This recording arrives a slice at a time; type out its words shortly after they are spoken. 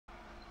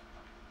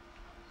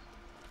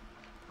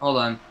Hold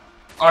on.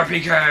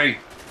 RPK!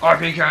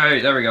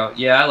 RPK! There we go.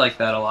 Yeah, I like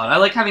that a lot. I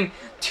like having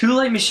 2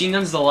 light machine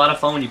guns is a lot of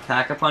fun when you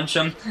pack-a-punch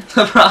them.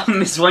 The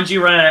problem is once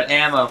you run out of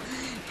ammo,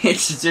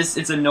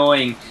 it's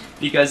annoying.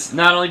 Because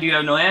not only do you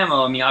have no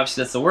ammo, I mean,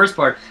 obviously that's the worst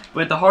part,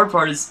 but the hard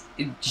part is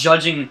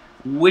judging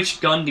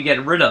which gun to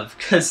get rid of,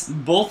 because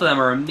both of them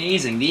are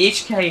amazing. The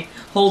HK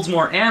holds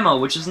more ammo,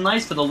 which is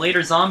nice for the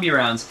later zombie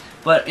rounds,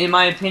 but in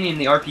my opinion,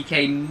 the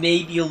RPK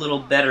may be a little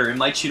better. It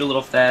might shoot a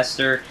little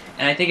faster,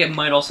 and I think it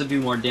might also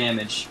do more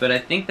damage, but I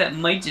think that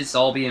might just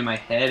all be in my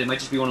head. It might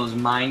just be one of those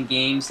mind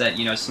games that,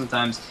 you know,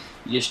 sometimes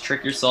you just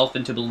trick yourself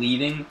into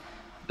believing,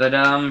 but,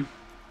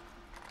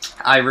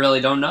 I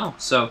really don't know,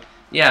 so,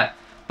 yeah.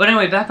 But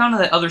anyway, back onto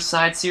that other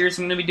side series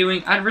I'm going to be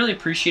doing. I'd really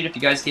appreciate if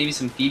you guys gave me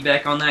some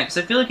feedback on that, because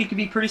I feel like it could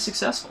be pretty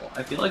successful.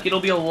 I feel like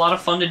it'll be a lot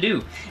of fun to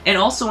do. And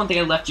also, one thing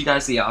I left you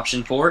guys the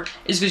option for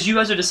is because you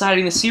guys are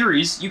deciding the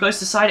series, you guys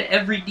decide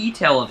every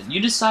detail of it. You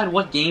decide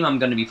what game I'm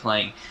going to be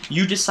playing.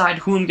 You decide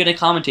who I'm going to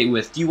commentate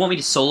with. Do you want me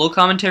to solo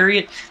commentary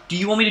it? Do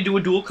you want me to do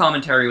a dual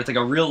commentary with, like,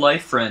 a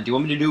real-life friend? Do you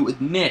want me to do it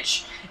with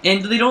Mitch?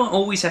 And they don't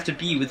always have to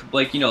be with,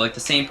 like, you know, like the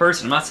same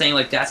person. I'm not saying,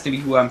 like, that's going to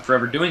be who I'm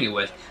forever doing it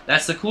with.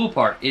 That's the cool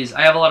part, is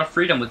I have a lot of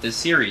freedom with this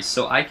series.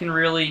 So I can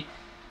really,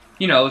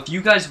 you know, if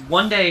you guys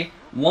one day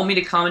want me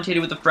to commentate it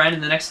with a friend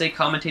and the next day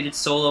commentate it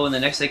solo and the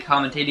next day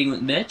commentating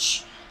with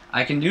Mitch,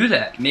 I can do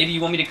that. Maybe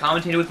you want me to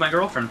commentate it with my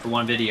girlfriend for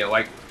one video.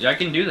 I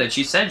can do that.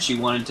 She said she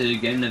wanted to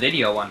get in the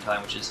video one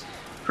time, which is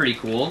pretty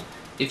cool.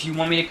 If you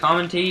want me to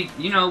commentate,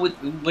 you know, with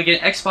like an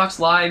Xbox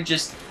Live,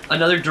 just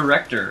another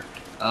director,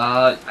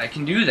 I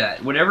can do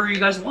that. Whatever you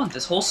guys want.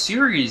 This whole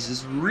series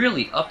is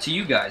really up to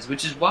you guys,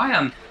 which is why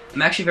I'm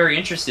actually very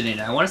interested in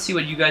it. I want to see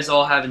what you guys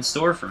all have in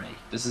store for me.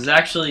 This is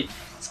actually,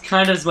 it's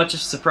kind of as much a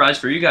surprise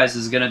for you guys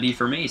as it's going to be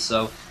for me,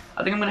 so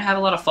I think I'm going to have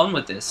a lot of fun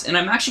with this. And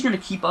I'm actually going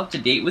to keep up to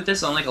date with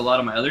this unlike a lot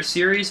of my other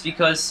series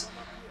because,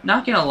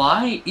 not going to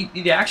lie,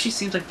 it actually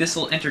seems like this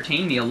will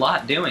entertain me a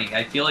lot doing.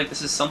 I feel like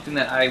this is something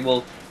that I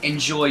will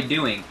enjoy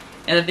doing.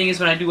 And the thing is,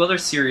 when I do other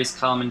serious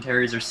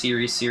commentaries or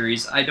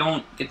series, I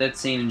don't get that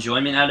same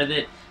enjoyment out of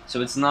it,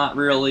 so it's not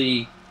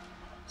really,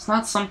 it's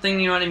not something,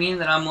 you know what I mean,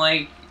 that I'm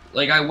like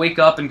I wake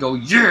up and go,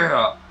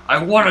 yeah,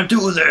 I want to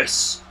do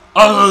this!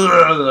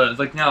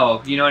 Like,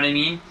 no, you know what I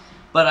mean?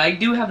 But I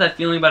do have that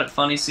feeling about a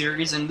funny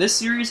series, and this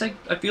series I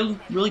feel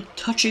really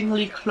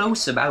touchingly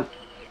close about.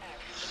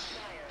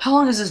 How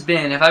long has this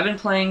been? Have I been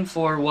playing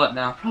for, what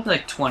now? Probably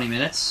like 20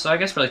 minutes, so I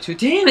guess for like 2.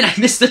 Damn it, I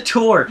missed the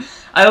tour!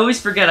 I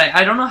always forget,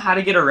 I don't know how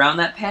to get around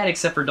that pad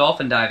except for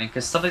dolphin diving,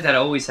 because stuff like that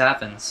always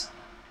happens.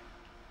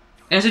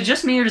 And is it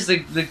just me, or does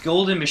the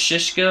golden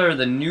Mashishka, or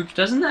the nuke,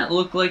 doesn't that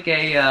look like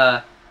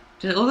a,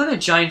 does it look like a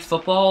giant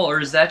football, or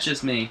is that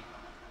just me?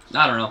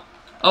 I don't know.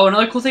 Oh,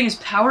 another cool thing is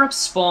power-ups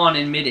spawn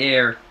in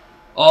mid-air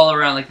all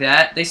around like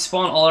that. They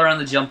spawn all around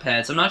the jump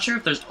pads. I'm not sure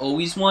if there's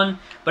always one,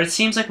 but it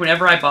seems like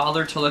whenever I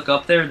bother to look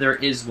up there, there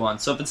is one.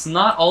 So if it's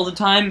not all the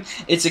time,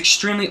 it's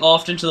extremely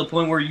often to the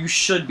point where you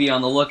should be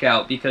on the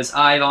lookout, because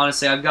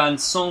I've gotten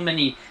so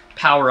many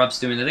power-ups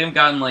doing it. I think I've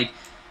gotten like,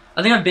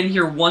 I think I've been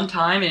here one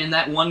time, and in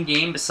that one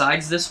game,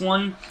 besides this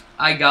one,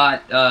 I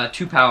got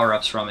 2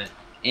 power-ups from it.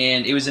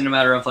 And it was in a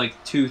matter of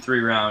like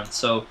 2-3 rounds,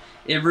 so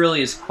it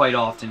really is quite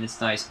often.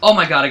 It's nice. Oh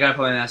my god, I gotta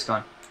put my mask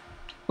on.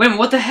 Wait a minute,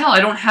 what the hell?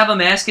 I don't have a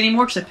mask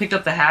anymore because I picked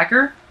up the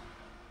hacker?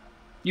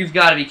 You've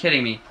got to be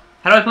kidding me.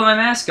 How do I put my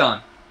mask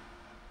on?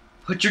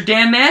 Put your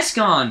damn mask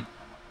on!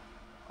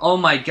 Oh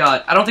my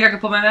god, I don't think I can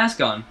put my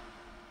mask on.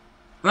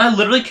 Am I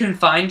literally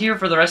confined here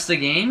for the rest of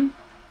the game?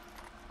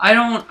 I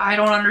don't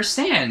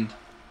understand.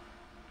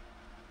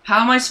 How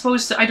am I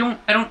supposed to... I don't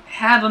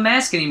have a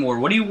mask anymore.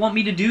 What do you want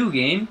me to do,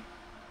 game?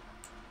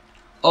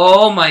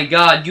 Oh my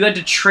god, you had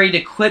to trade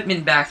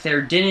equipment back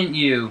there, didn't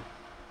you?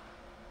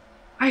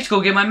 I have to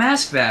go get my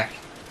mask back.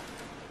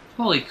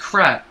 Holy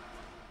crap.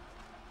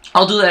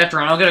 I'll do that after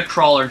on. I'll get a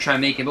crawler and try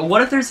and make it. But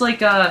what if there's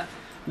like a...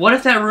 What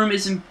if that room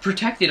isn't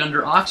protected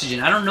under oxygen?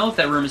 I don't know if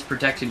that room is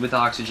protected with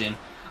oxygen.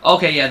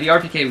 Okay, yeah, the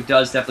RPK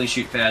does definitely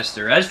shoot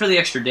faster. As for the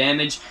extra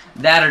damage,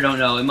 that I don't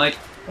know. It might...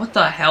 What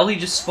the hell? He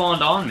just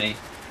spawned on me.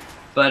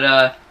 But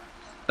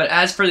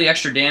as for the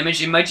extra damage,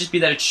 it might just be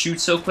that it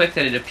shoots so quick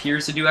that it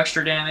appears to do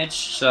extra damage.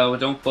 So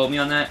don't quote me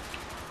on that.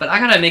 But I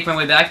gotta make my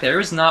way back there. It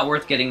was not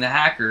worth getting the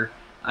hacker.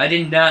 I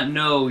did not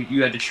know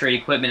you had to trade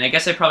equipment. I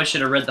guess I probably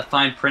should have read the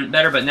fine print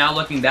better, but now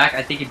looking back,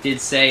 I think it did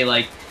say,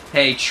 like,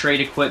 hey,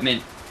 trade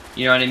equipment.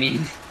 You know what I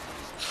mean?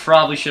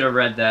 Probably should have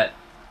read that.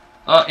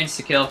 Oh,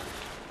 insta-kill.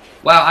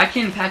 Wow, I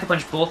can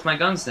pack-a-punch both my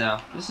guns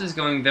now. This is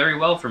going very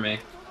well for me.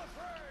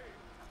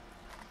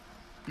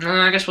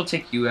 I guess we'll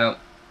take you out.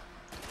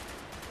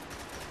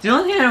 The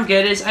only thing I don't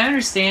get is, I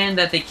understand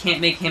that they can't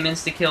make him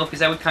insta-kill, because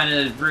that would kind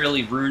of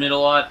really ruin it a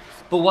lot.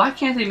 But why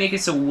can't they make it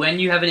so when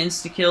you have an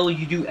insta-kill,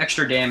 you do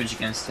extra damage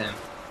against him?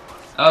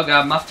 Oh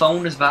god, my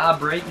phone is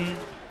vibrating.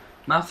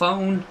 My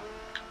phone.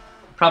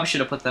 Probably should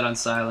have put that on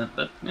silent,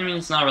 but, I mean,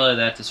 it's not really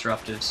that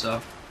disruptive,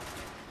 so.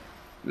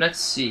 Let's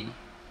see.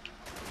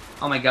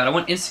 Oh my god, I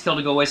want insta-kill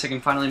to go away so I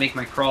can finally make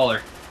my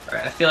crawler.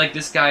 Alright, I feel like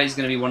this guy is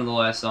going to be one of the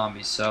last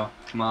zombies, so,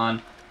 come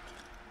on.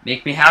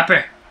 Make me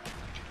happy!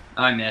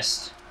 I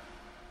missed.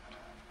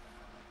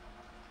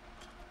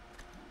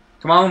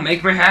 Come on,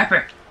 make me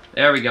happy.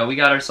 There we go. We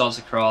got ourselves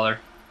a crawler.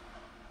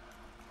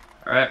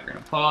 Alright, we're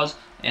going to pause.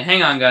 And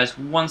hang on, guys.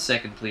 1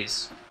 second,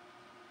 please.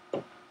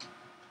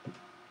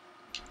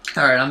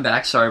 Alright, I'm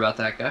back. Sorry about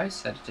that,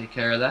 guys. Had to take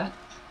care of that.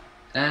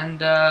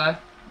 And, yeah,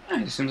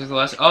 it seems like the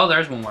last... Oh,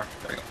 there's one more.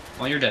 There we go.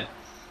 Well, you're dead.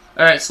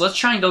 Alright, so let's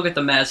try and go get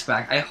the mask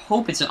back. I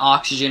hope it's an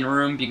oxygen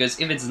room, because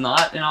if it's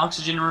not an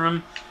oxygen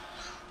room,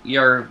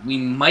 we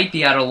might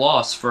be at a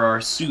loss for our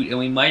suit, and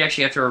we might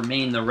actually have to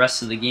remain the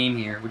rest of the game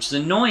here, which is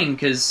annoying,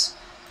 because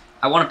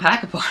I want to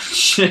pack a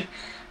punch.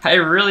 I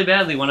really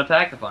badly want to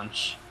pack a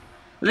punch.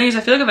 The thing is,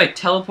 I feel like if I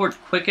teleport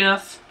quick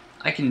enough,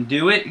 I can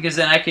do it, because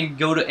then I can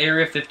go to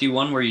Area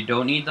 51 where you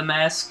don't need the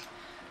mask.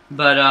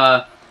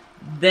 But,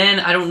 then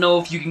I don't know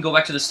if you can go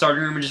back to the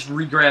starting room and just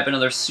re-grab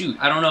another suit.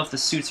 I don't know if the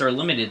suits are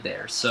limited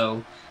there,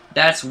 so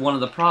that's one of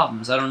the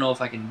problems. I don't know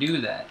if I can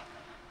do that.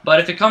 But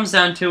if it comes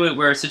down to it,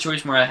 where a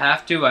situation where I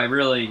have to, I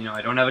really,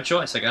 I don't have a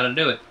choice. I gotta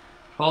do it.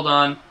 Hold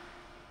on.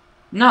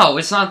 No,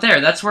 it's not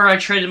there. That's where I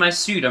traded my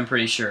suit, I'm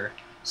pretty sure.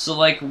 So,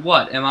 like,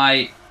 what? Am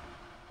I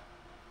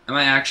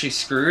actually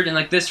screwed? And,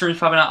 like, this room's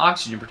probably not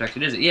oxygen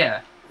protected, is it?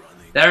 Yeah.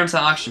 That room's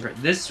not oxygen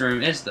protected. This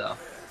room is, though.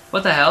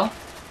 What the hell?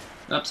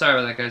 Oh, sorry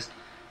about that, guys.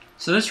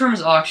 So this room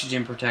is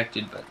oxygen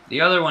protected, but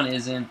the other one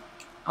isn't.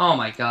 Oh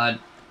my god.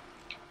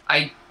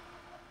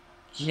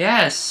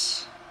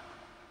 Yes.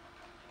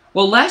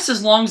 We'll last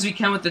as long as we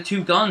can with the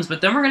 2 guns, but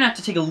then we're going to have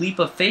to take a leap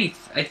of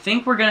faith. I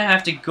think we're going to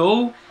have to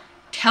go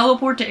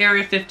teleport to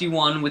Area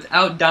 51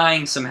 without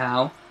dying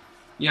somehow.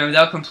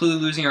 Without completely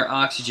losing our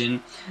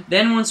oxygen.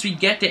 Then once we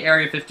get to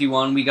Area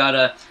 51, we got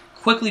to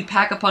quickly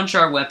pack-a-punch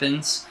our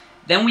weapons.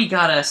 Then we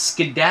gotta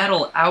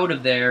skedaddle out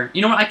of there.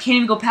 You know what? I can't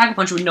even go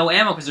pack-a-punch with no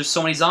ammo because there's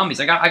so many zombies.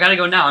 I gotta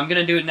go now. I'm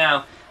gonna do it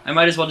now. I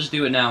might as well just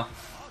do it now.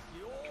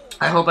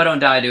 I hope I don't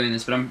die doing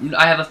this, but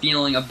I have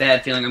a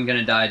bad feeling I'm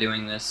gonna die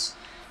doing this.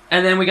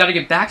 And then we gotta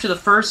get back to the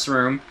first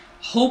room.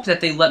 Hope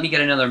that they let me get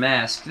another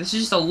mask. This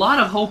is just a lot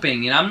of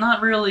hoping, and I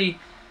don't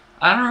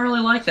really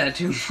like that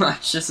too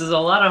much. This is a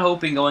lot of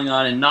hoping going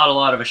on and not a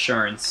lot of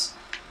assurance.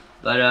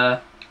 But,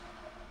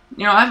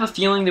 I have a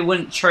feeling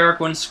Treyarch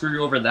wouldn't screw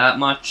you over that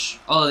much.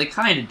 Although they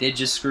kind of did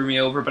just screw me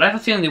over, but I have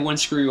a feeling they wouldn't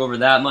screw you over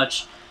that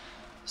much.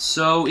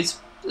 So you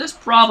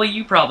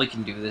probably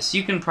can do this.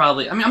 You can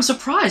probably, I'm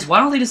surprised. Why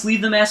don't they just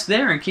leave the mask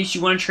there in case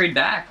you want to trade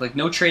back? Like,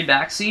 no trade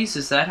backsies?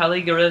 Is that how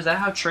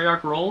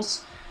Treyarch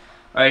rolls?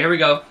 Alright, here we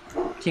go.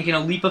 Taking a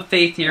leap of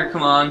faith here,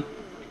 come on.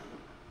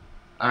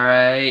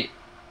 Alright.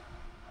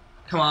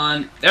 Come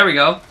on. There we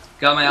go.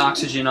 Got my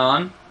oxygen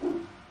on.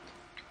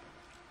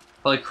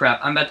 Holy crap,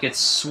 I'm about to get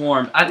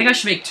swarmed. I think I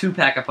should make 2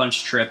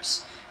 pack-a-punch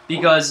trips.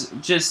 Because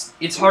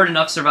it's hard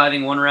enough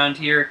surviving 1 round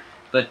here,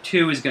 but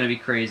 2 is going to be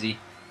crazy.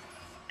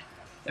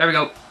 There we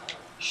go.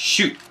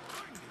 Shoot.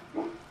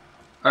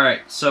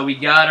 Alright, so we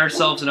got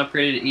ourselves an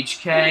upgraded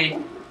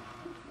HK.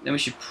 Then we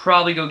should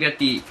probably go get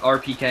the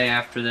RPK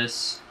after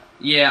this.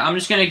 Yeah, I'm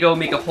just going to go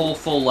make a whole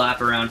full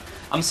lap around.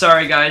 I'm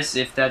sorry, guys,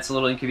 if that's a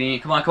little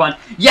inconvenient. Come on, come on.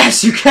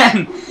 Yes, you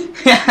can!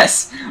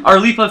 Yes! Our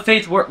leap of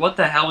faith worked. What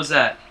the hell was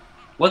that?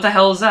 What the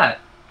hell is that?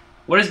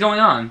 What is going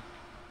on?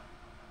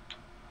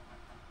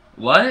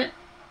 What?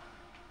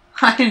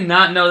 I did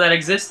not know that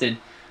existed.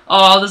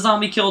 Oh, the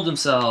zombie killed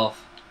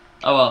himself.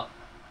 Oh, well.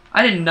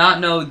 I did not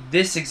know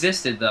this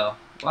existed, though.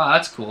 Wow,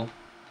 that's cool.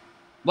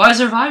 Why is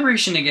there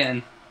vibration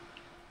again?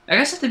 I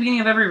guess at the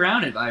beginning of every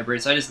round it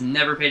vibrates. I just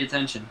never paid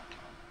attention.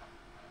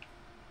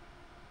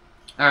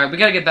 Alright, we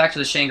gotta get back to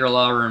the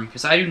Shangri-La room,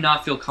 because I do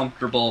not feel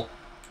comfortable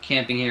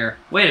camping here.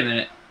 Wait a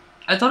minute.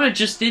 I thought I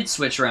just did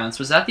switch rounds.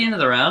 Was that the end of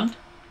the round?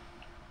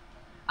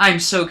 I'm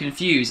so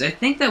confused. I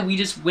think that we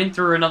just went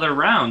through another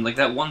round, like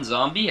that one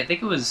zombie. I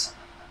think it was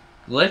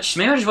glitched.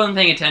 Maybe I just wasn't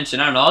paying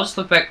attention. I don't know. I'll just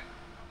look back.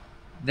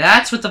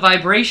 That's what the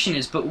vibration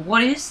is, but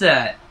what is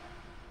that?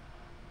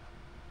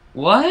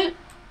 What?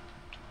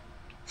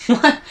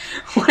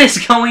 What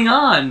is going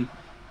on?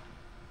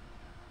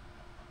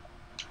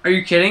 Are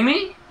you kidding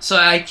me? So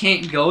I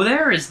can't go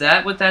there? Is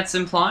that what that's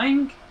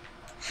implying?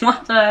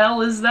 What the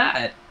hell is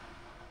that?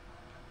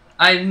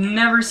 I've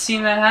never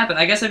seen that happen.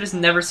 I guess I just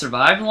never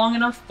survived long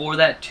enough for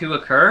that to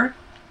occur.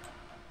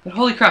 But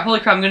holy crap,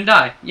 I'm gonna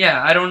die.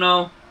 Yeah, I don't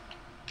know.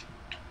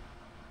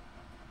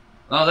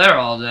 Oh, they're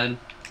all dead.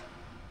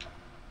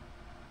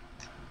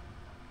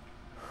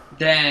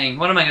 Dang,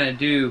 what am I gonna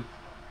do?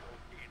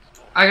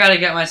 I gotta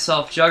get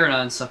myself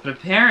Juggernaut and stuff, but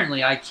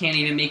apparently I can't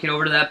even make it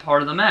over to that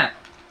part of the map.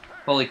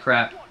 Holy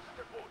crap.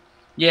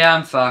 Yeah,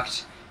 I'm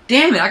fucked.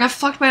 Damn it, I got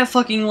fucked by a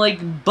fucking,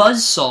 like,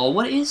 buzzsaw.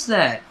 What is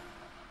that?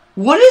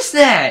 What is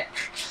that?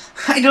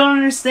 I don't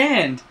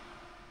understand.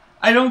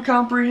 I don't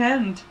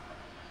comprehend.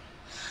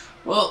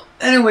 Well,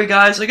 anyway,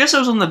 guys, I guess I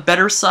was on the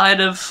better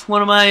side of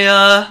one of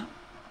my,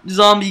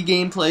 zombie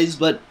gameplays,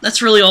 but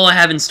that's really all I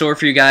have in store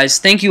for you guys.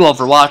 Thank you all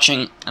for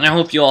watching, and I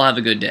hope you all have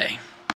a good day.